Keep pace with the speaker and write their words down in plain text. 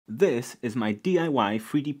This is my DIY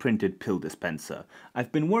 3D printed pill dispenser.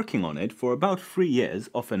 I've been working on it for about 3 years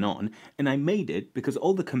off and on, and I made it because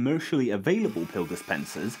all the commercially available pill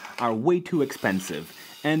dispensers are way too expensive,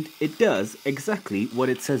 and it does exactly what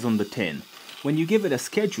it says on the tin. When you give it a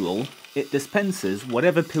schedule, it dispenses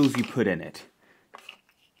whatever pills you put in it.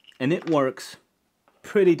 And it works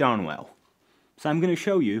pretty darn well. So I'm going to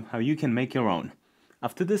show you how you can make your own,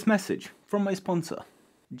 after this message from my sponsor.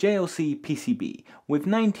 JLCPCB. With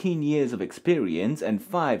 19 years of experience and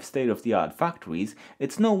 5 state-of-the-art factories,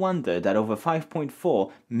 it's no wonder that over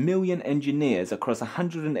 5.4 million engineers across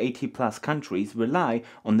 180 plus countries rely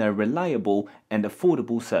on their reliable and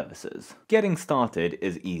affordable services. Getting started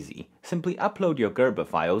is easy. Simply upload your Gerber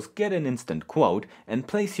files, get an instant quote, and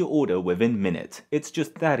place your order within minutes. It's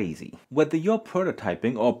just that easy. Whether you're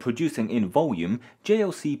prototyping or producing in volume,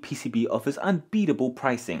 JLCPCB offers unbeatable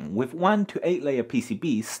pricing with 1 to 8 layer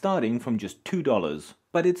PCBs starting from just $2.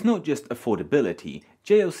 But it's not just affordability.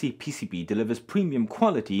 JLCPCB delivers premium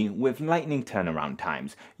quality with lightning turnaround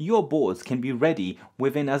times. Your boards can be ready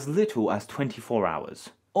within as little as 24 hours.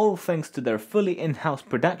 All thanks to their fully in-house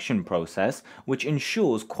production process, which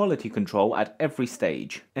ensures quality control at every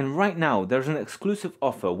stage. And right now, there's an exclusive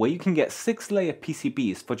offer where you can get 6-layer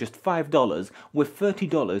PCBs for just $5 with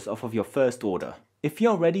 $30 off of your first order. If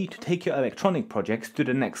you're ready to take your electronic projects to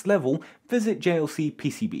the next level, visit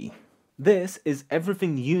JLCPCB. This is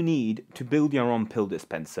everything you need to build your own pill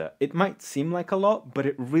dispenser. It might seem like a lot, but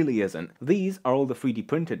it really isn't. These are all the 3D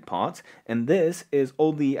printed parts, and this is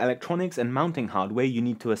all the electronics and mounting hardware you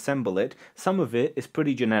need to assemble it. Some of it is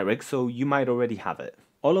pretty generic, so you might already have it.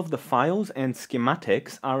 All of the files and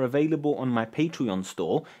schematics are available on my Patreon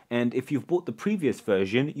store, and if you've bought the previous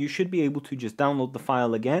version, you should be able to just download the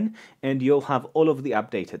file again, and you'll have all of the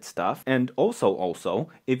updated stuff. And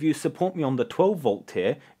also, if you support me on the 12-volt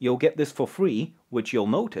tier, you'll get this for free, which you'll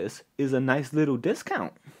notice is a nice little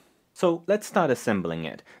discount. So let's start assembling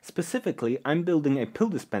it. Specifically, I'm building a pill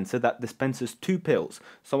dispenser that dispenses 2 pills.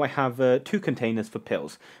 So I have 2 containers for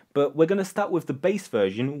pills. But we're going to start with the base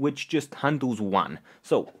version, which just handles 1.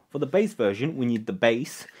 So for the base version, we need the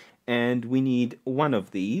base, and we need 1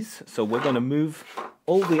 of these. So we're going to move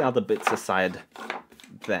all the other bits aside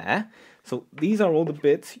there. So these are all the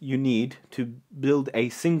bits you need to build a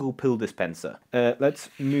single pill dispenser. Let's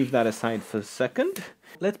move that aside for a second.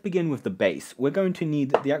 Let's begin with the base. We're going to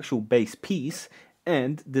need the actual base piece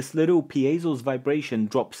and this little piezo's vibration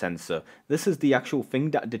drop sensor. This is the actual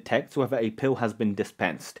thing that detects whether a pill has been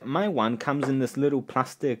dispensed. My one comes in this little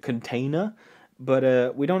plastic container,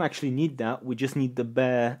 but we don't actually need that. We just need the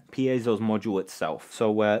bare piezo's module itself.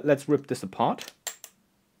 So let's rip this apart.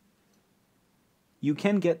 You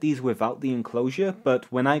can get these without the enclosure,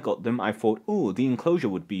 but when I got them, I thought, oh, the enclosure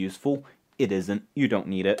would be useful. It isn't. You don't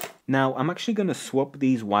need it. Now, I'm actually going to swap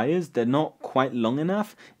these wires. They're not quite long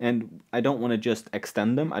enough, and I don't want to just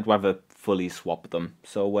extend them. I'd rather fully swap them.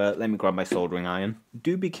 So let me grab my soldering iron.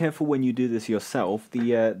 Do be careful when you do this yourself.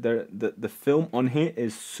 The film on here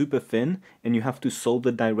is super thin, and you have to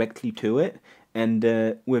solder directly to it. And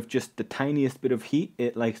with just the tiniest bit of heat,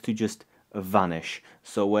 it likes to just vanish.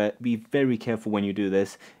 So be very careful when you do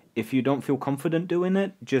this. If you don't feel confident doing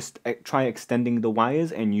it, just try extending the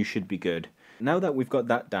wires and you should be good. Now that we've got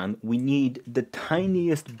that done, we need the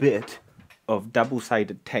tiniest bit of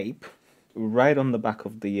double-sided tape right on the back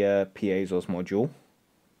of the piezo's module.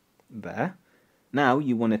 There. Now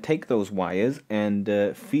you want to take those wires and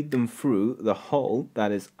feed them through the hole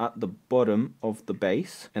that is at the bottom of the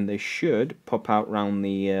base, and they should pop out around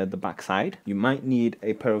the backside. You might need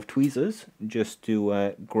a pair of tweezers just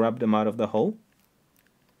to grab them out of the hole,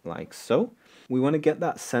 like so. We want to get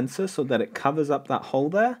that sensor so that it covers up that hole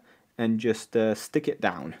there and just stick it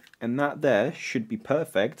down. And that there should be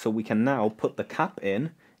perfect, so we can now put the cap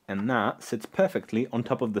in, and that sits perfectly on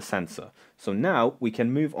top of the sensor. So now we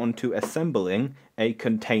can move on to assembling a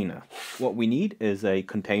container. What we need is a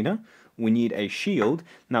container. We need a shield.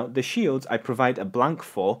 Now the shields I provide a blank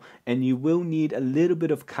for, and you will need a little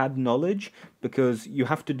bit of CAD knowledge because you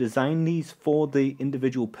have to design these for the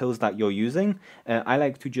individual pills that you're using. I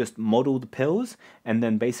like to just model the pills and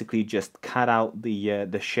then basically just cut out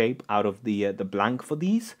the shape out of the blank for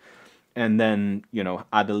these. And then, you know,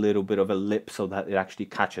 add a little bit of a lip so that it actually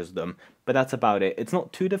catches them. But that's about it. It's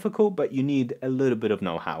not too difficult, but you need a little bit of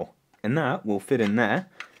know-how. And that will fit in there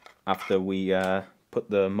after we put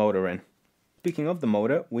the motor in. Speaking of the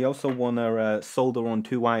motor, we also want to solder on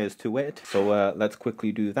 2 wires to it. So let's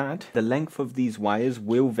quickly do that. The length of these wires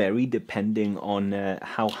will vary depending on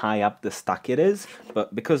how high up the stack it is.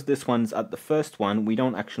 But because this one's at the first one, we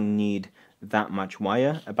don't actually need that much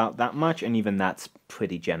wire, about that much, and even that's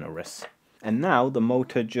pretty generous. And now the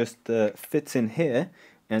motor just fits in here,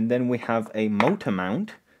 and then we have a motor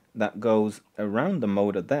mount that goes around the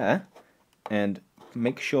motor there, and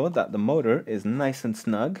make sure that the motor is nice and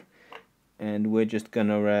snug, and we're just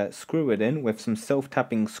gonna screw it in with some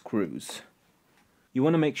self-tapping screws. You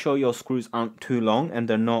want to make sure your screws aren't too long and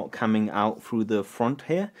they're not coming out through the front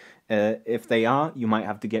here. If they are, you might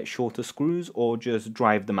have to get shorter screws or just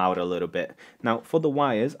drive them out a little bit. Now for the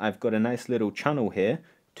wires, I've got a nice little channel here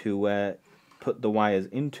to put the wires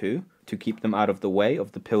into to keep them out of the way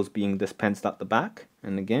of the pills being dispensed at the back.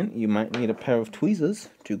 And again, you might need a pair of tweezers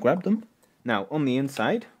to grab them. Now on the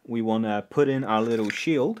inside, we want to put in our little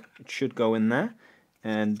shield. It should go in there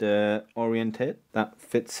and orient it. That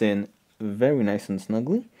fits in very nice and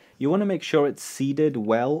snugly. You want to make sure it's seated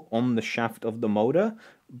well on the shaft of the motor,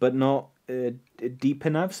 but not deep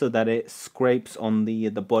enough so that it scrapes on the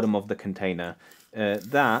bottom of the container.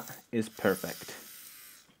 That is perfect.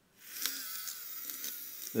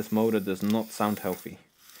 This motor does not sound healthy.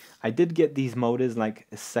 I did get these motors like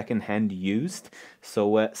second-hand used,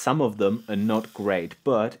 so some of them are not great,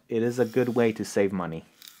 but it is a good way to save money.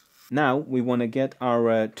 Now we want to get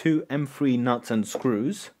our two M3 nuts and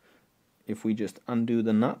screws. If we just undo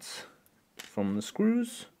the nuts from the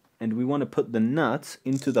screws, and we want to put the nuts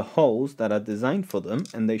into the holes that are designed for them,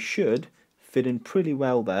 and they should fit in pretty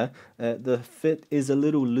well there. The fit is a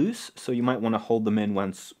little loose, so you might want to hold them in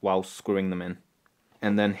while screwing them in.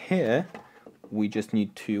 And then here we just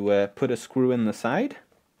need to put a screw in the side,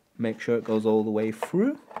 make sure it goes all the way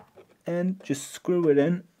through, and just screw it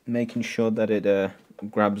in, making sure that it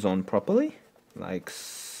grabs on properly, like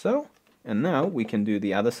so. And now we can do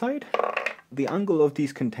the other side. The angle of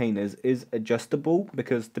these containers is adjustable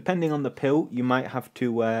because depending on the pill, you might have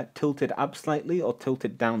to tilt it up slightly or tilt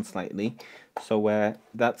it down slightly. So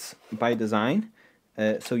that's by design.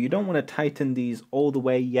 So you don't want to tighten these all the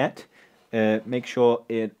way yet. Make sure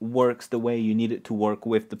it works the way you need it to work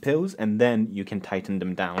with the pills, and then you can tighten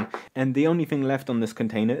them down. And the only thing left on this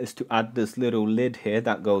container is to add this little lid here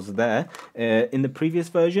that goes there. In the previous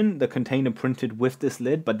version, the container printed with this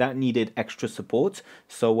lid, but that needed extra support,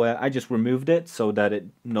 so I just removed it so that it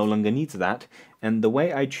no longer needs that. And the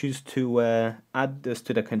way I choose to add this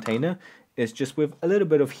to the container is just with a little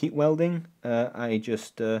bit of heat welding. I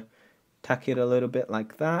just tack it a little bit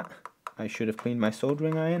like that. I should have cleaned my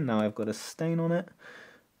soldering iron, now I've got a stain on it.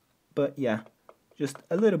 But yeah, just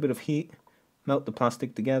a little bit of heat, melt the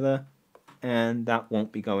plastic together, and that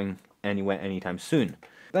won't be going anywhere anytime soon.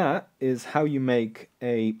 That is how you make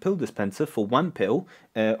a pill dispenser for one pill.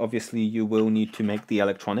 Obviously you will need to make the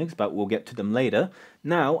electronics, but we'll get to them later.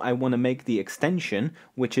 Now I want to make the extension,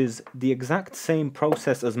 which is the exact same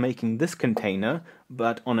process as making this container,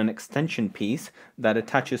 but on an extension piece that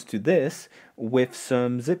attaches to this with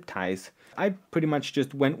some zip ties. I pretty much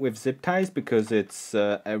just went with zip ties because it's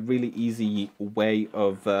a really easy way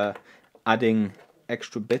of adding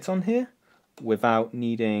extra bits on here without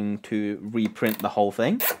needing to reprint the whole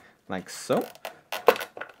thing, like so.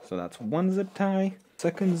 So that's one zip tie,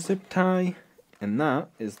 second zip tie, and that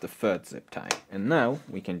is the third zip tie. And now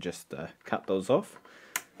we can just cut those off.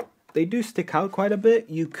 They do stick out quite a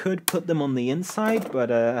bit. You could put them on the inside,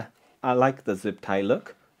 but I like the zip tie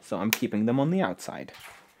look, so I'm keeping them on the outside.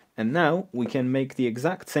 And now we can make the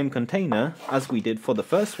exact same container as we did for the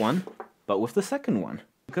first one, but with the second one.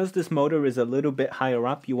 Because this motor is a little bit higher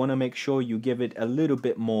up, you want to make sure you give it a little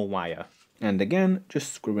bit more wire. And again,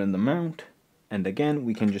 just screw in the mount. And again,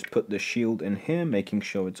 we can just put the shield in here, making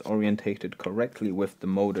sure it's orientated correctly with the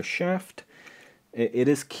motor shaft. It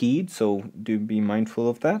is keyed, so do be mindful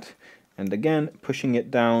of that. And again, pushing it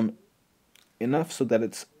down enough so that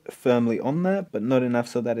it's firmly on there, but not enough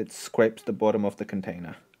so that it scrapes the bottom of the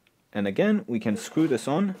container. And again, we can screw this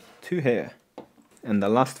on to here. And the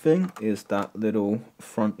last thing is that little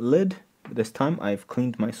front lid. This time I've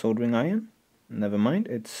cleaned my soldering iron. Never mind,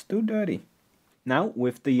 it's still dirty. Now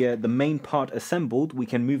with the main part assembled, we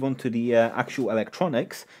can move on to the actual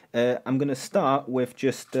electronics. I'm going to start with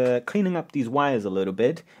just cleaning up these wires a little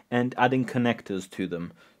bit and adding connectors to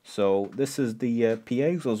them. So this is the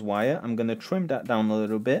piezo's wire. I'm going to trim that down a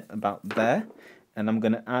little bit, about there, and I'm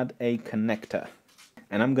going to add a connector.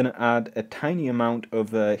 And I'm going to add a tiny amount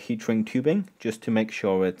of heat shrink tubing just to make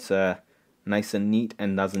sure it's nice and neat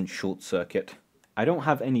and doesn't short circuit. I don't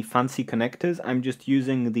have any fancy connectors. I'm just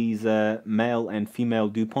using these male and female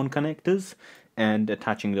DuPont connectors and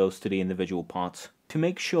attaching those to the individual parts. To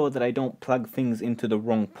make sure that I don't plug things into the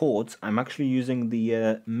wrong ports, I'm actually using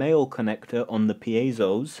the male connector on the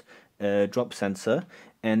piezo's drop sensor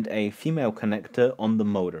and a female connector on the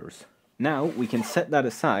motors. Now we can set that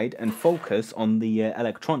aside and focus on the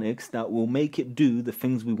electronics that will make it do the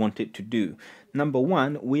things we want it to do. Number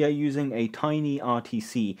one, we are using a tiny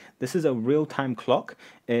RTC. This is a real-time clock.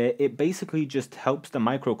 It basically just helps the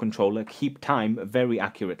microcontroller keep time very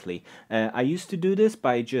accurately. I used to do this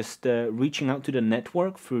by just reaching out to the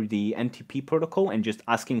network through the NTP protocol and just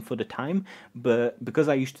asking for the time, but because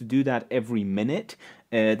I used to do that every minute,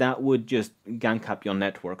 that would just gank up your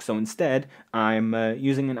network. So instead, I'm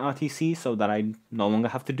using an RTC so that I no longer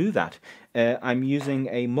have to do that. I'm using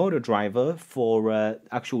a motor driver for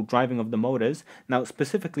actual driving of the motors. Now,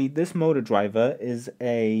 specifically, this motor driver is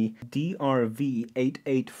a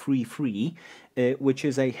DRV8833, which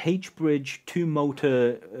is a H-bridge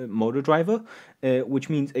 2-motor motor driver, which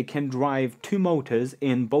means it can drive 2 motors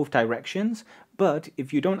in both directions. But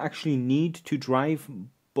if you don't actually need to drive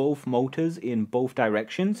both motors in both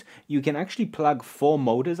directions, you can actually plug 4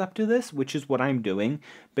 motors up to this, which is what I'm doing,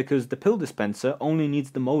 because the pill dispenser only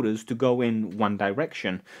needs the motors to go in one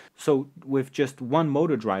direction. So with just one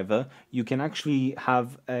motor driver, you can actually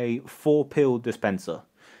have a 4-pill dispenser,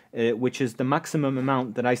 which is the maximum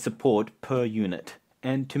amount that I support per unit.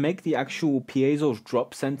 And to make the actual piezo's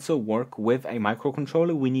drop sensor work with a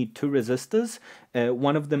microcontroller, we need 2 resistors.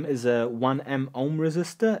 One of them is a 1 ohm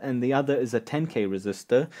resistor and the other is a 10k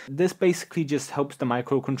resistor. This basically just helps the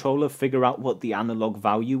microcontroller figure out what the analog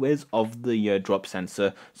value is of the drop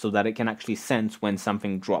sensor so that it can actually sense when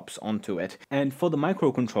something drops onto it. And for the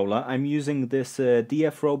microcontroller, I'm using this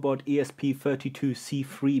DF Robot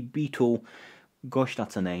ESP32C3 Beetle. Gosh,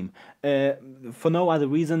 that's a name. For no other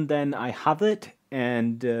reason than I have it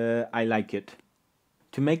and I like it.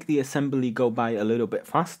 To make the assembly go by a little bit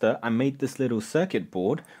faster, I made this little circuit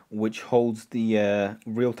board which holds the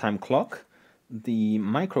real-time clock, the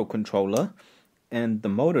microcontroller, and the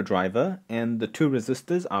motor driver, and the 2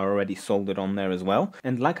 resistors are already soldered on there as well.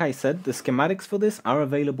 And like I said, the schematics for this are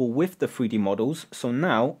available with the 3D models, so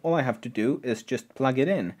now all I have to do is just plug it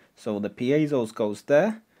in. So the piezos goes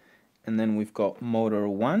there, and then we've got motor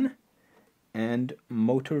 1 and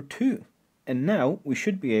motor 2. And now we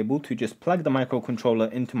should be able to just plug the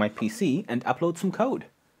microcontroller into my PC and upload some code.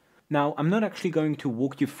 Now, I'm not actually going to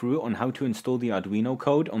walk you through on how to install the Arduino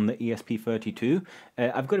code on the ESP32.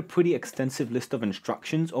 I've got a pretty extensive list of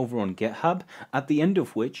instructions over on GitHub, at the end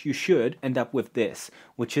of which you should end up with this,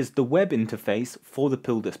 which is the web interface for the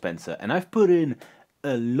pill dispenser. And I've put in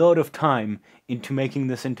a lot of time into making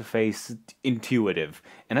this interface intuitive.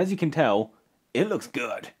 And as you can tell, it looks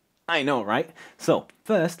good. I know, right? So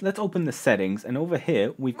first, let's open the settings, and over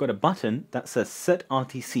here we've got a button that says Set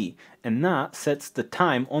RTC, and that sets the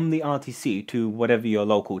time on the RTC to whatever your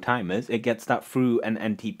local time is. It gets that through an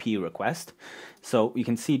NTP request. So you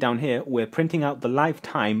can see down here, we're printing out the live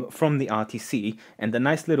time from the RTC, and the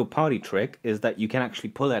nice little party trick is that you can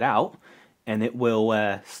actually pull it out, and it will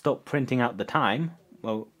stop printing out the time.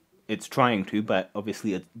 Well, it's trying to, but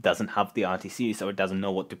obviously it doesn't have the RTC, so it doesn't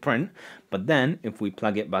know what to print. But then, if we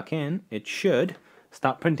plug it back in, it should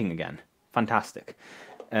start printing again. Fantastic.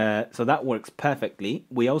 So that works perfectly.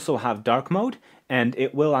 We also have dark mode, and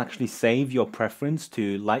it will actually save your preference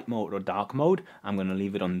to light mode or dark mode. I'm going to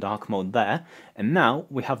leave it on dark mode there. And now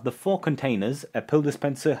we have the 4 containers. A pill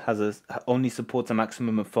dispenser only supports a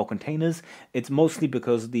maximum of 4 containers. It's mostly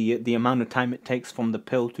because the amount of time it takes from the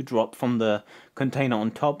pill to drop from the container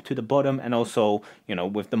on top to the bottom, and also, you know,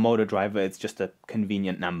 with the motor driver, it's just a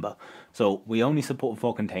convenient number. So we only support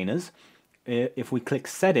 4 containers. If we click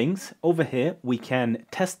settings, over here we can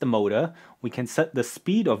test the motor, we can set the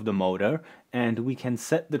speed of the motor, and we can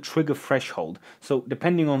set the trigger threshold. So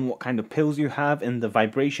depending on what kind of pills you have and the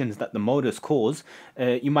vibrations that the motors cause,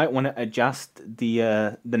 you might want to adjust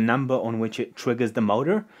the number on which it triggers the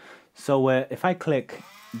motor. So if I click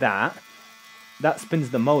that spins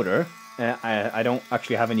the motor. I don't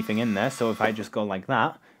actually have anything in there, so if I just go like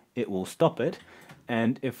that, it will stop it.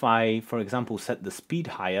 And if I, for example, set the speed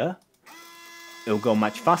higher, it'll go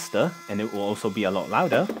much faster, and it will also be a lot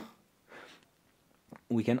louder.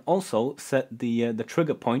 We can also set the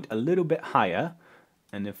trigger point a little bit higher,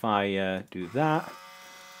 and if I do that,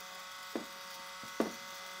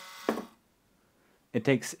 it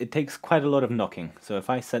takes quite a lot of knocking. So if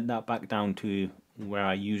I set that back down to where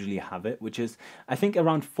I usually have it, which is, I think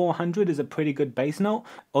around 400 is a pretty good bass note,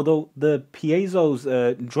 although the piezo's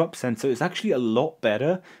drop sensor is actually a lot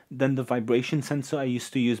better than the vibration sensor I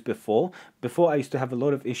used to use before. Before, I used to have a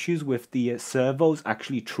lot of issues with the servos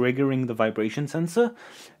actually triggering the vibration sensor.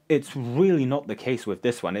 It's really not the case with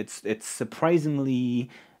this one. It's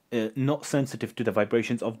surprisingly not sensitive to the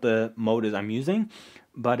vibrations of the motors I'm using.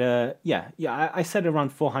 But yeah, I set around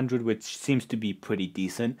 400, which seems to be pretty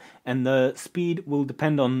decent. And the speed will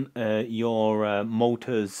depend on your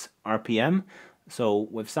motor's RPM. So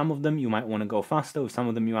with some of them you might want to go faster, with some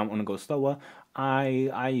of them you might want to go slower.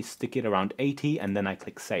 I stick it around 80 and then I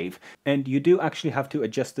click save. And you do actually have to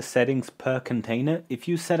adjust the settings per container. If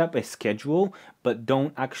you set up a schedule but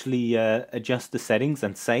don't actually adjust the settings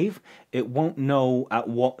and save, it won't know at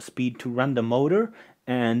what speed to run the motor,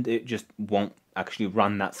 and it just won't actually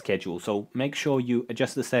run that schedule. So make sure you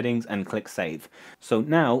adjust the settings and click save. So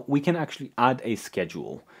now we can actually add a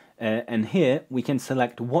schedule. And here we can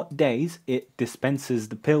select what days it dispenses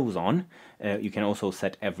the pills on. You can also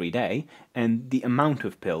set every day and the amount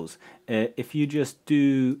of pills. If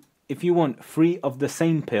you want 3 of the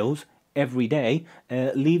same pills every day,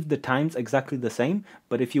 leave the times exactly the same.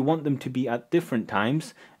 But if you want them to be at different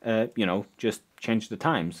times, just change the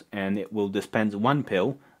times and it will dispense 1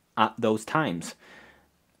 pill at those times.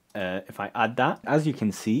 If I add that, as you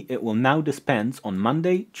can see, it will now dispense on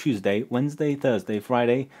Monday, Tuesday, Wednesday, Thursday,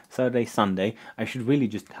 Friday, Saturday, Sunday. I should really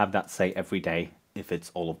just have that say every day if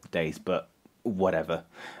it's all of the days, but whatever.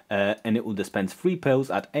 And it will dispense 3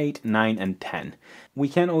 pills at 8, 9 and 10. We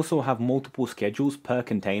can also have multiple schedules per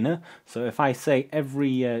container. So if I say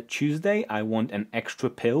every Tuesday I want an extra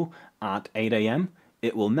pill at 8 AM,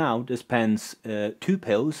 it will now dispense 2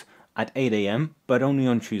 pills at 8 AM, but only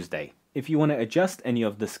on Tuesday. If you want to adjust any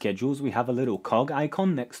of the schedules, we have a little cog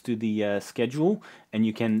icon next to the schedule, and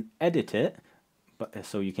you can edit it,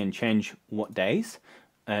 so you can change what days.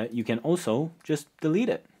 You can also just delete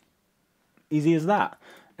it. Easy as that.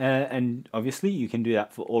 And obviously you can do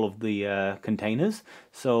that for all of the containers.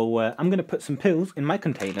 So I'm going to put some pills in my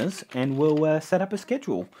containers and we'll set up a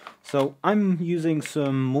schedule. So I'm using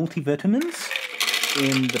some multivitamins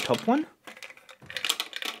in the top one,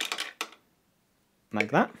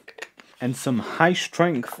 like that. And some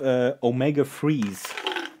high-strength omega-3s.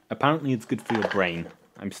 Apparently it's good for your brain.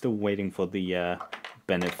 I'm still waiting for the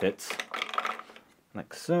benefits.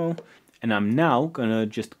 Like so. And I'm now going to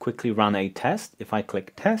just quickly run a test. If I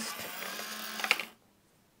click test.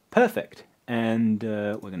 Perfect. And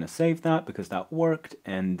we're going to save that because that worked.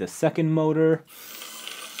 And the second motor.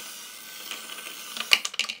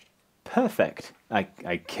 Perfect.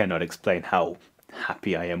 I cannot explain how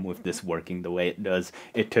happy I am with this working the way it does.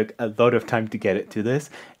 It took a lot of time to get it to this,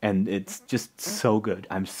 and it's just so good.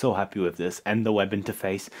 I'm so happy with this and the web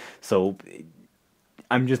interface. So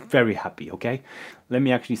I'm just very happy, okay? Let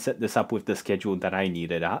me actually set this up with the schedule that I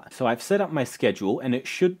needed at. So I've set up my schedule and it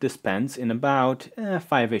should dispense in about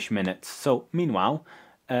 5-ish minutes. So meanwhile,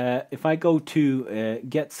 if I go to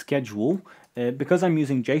get schedule, because I'm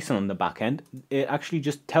using JSON on the back end, it actually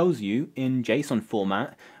just tells you in JSON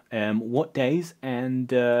format what days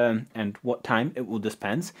and what time it will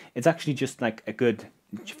dispense. It's actually just like a good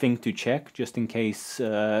thing to check, just in case,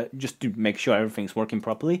 just to make sure everything's working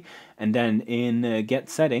properly. And then in get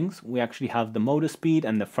settings, we actually have the motor speed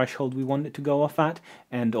and the threshold we want it to go off at,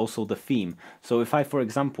 and also the theme. So if I, for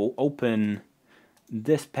example, open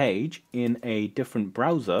this page in a different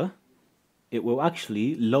browser, it will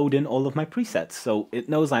actually load in all of my presets. So it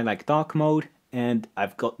knows I like dark mode, and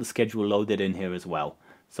I've got the schedule loaded in here as well.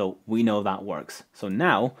 So we know that works. So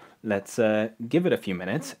now let's give it a few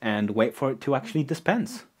minutes and wait for it to actually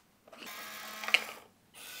dispense.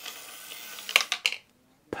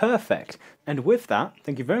 Perfect. And with that,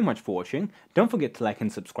 thank you very much for watching. Don't forget to like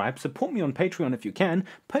and subscribe. Support me on Patreon if you can.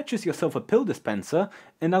 Purchase yourself a pill dispenser,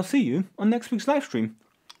 and I'll see you on next week's live stream.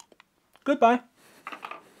 Goodbye.